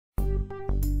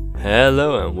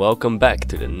Hello and welcome back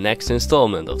to the next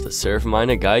installment of the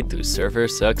ServerMiner guide to server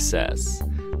success.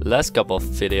 The last couple of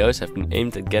videos have been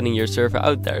aimed at getting your server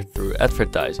out there through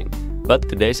advertising, but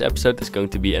today's episode is going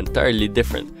to be entirely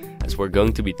different, as we're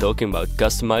going to be talking about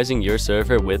customizing your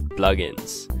server with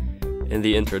plugins. In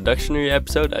the introductory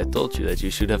episode I told you that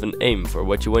you should have an aim for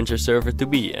what you want your server to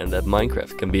be and that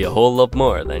Minecraft can be a whole lot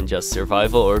more than just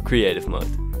survival or creative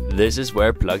mode. This is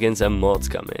where plugins and mods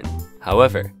come in.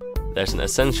 However, there's an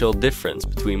essential difference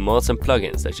between mods and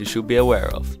plugins that you should be aware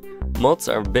of. Mods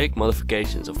are big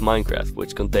modifications of Minecraft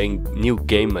which contain new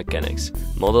game mechanics,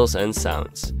 models and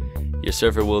sounds. Your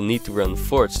server will need to run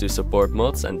Forge to support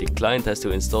mods and the client has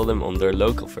to install them on their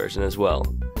local version as well.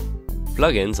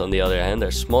 Plugins, on the other hand,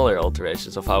 are smaller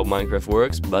alterations of how Minecraft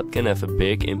works but can have a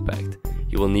big impact.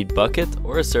 You will need Bucket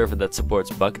or a server that supports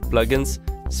Bucket plugins,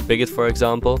 Spigot for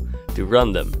example, to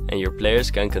run them, and your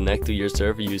players can connect to your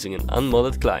server using an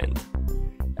unmodded client.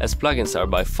 As plugins are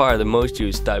by far the most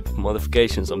used type of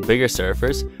modifications on bigger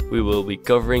servers, we will be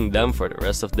covering them for the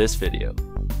rest of this video.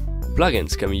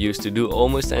 Plugins can be used to do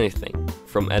almost anything,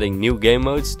 from adding new game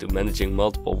modes to managing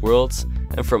multiple worlds,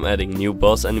 and from adding new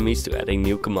boss enemies to adding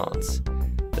new commands.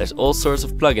 There's all sorts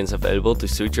of plugins available to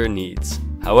suit your needs.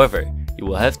 However, you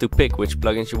will have to pick which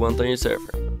plugins you want on your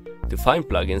server. To find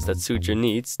plugins that suit your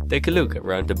needs, take a look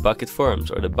around the Bucket forums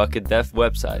or the Bucket Dev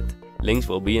website. Links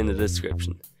will be in the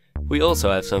description. We also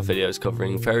have some videos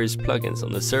covering various plugins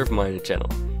on the ServerMiner channel.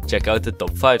 Check out the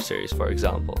top 5 series for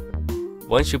example.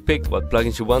 Once you picked what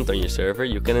plugins you want on your server,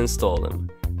 you can install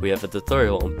them. We have a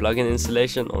tutorial on plugin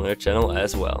installation on our channel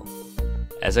as well.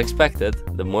 As expected,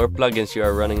 the more plugins you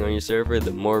are running on your server,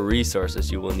 the more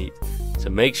resources you will need. So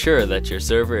make sure that your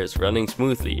server is running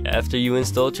smoothly after you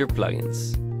installed your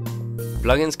plugins.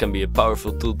 Plugins can be a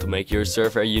powerful tool to make your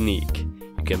server unique.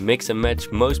 You can mix and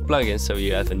match most plugins so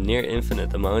you have a near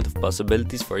infinite amount of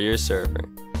possibilities for your server.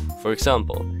 For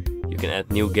example, you can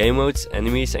add new game modes,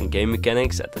 enemies and game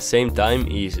mechanics at the same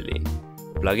time easily.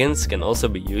 Plugins can also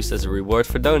be used as a reward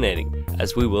for donating,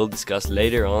 as we will discuss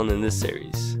later on in this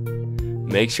series.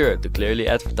 Make sure to clearly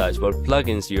advertise what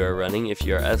plugins you are running if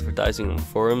you are advertising on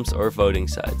forums or voting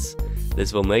sites.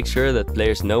 This will make sure that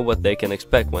players know what they can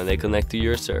expect when they connect to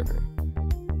your server.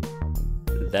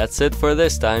 That's it for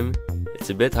this time. It's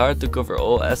a bit hard to cover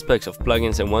all aspects of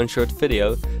plugins in one short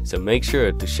video, so make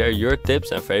sure to share your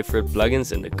tips and favorite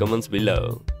plugins in the comments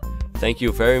below. Thank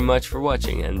you very much for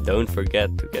watching and don't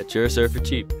forget to get your server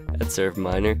cheap at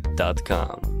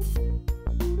serverminer.com.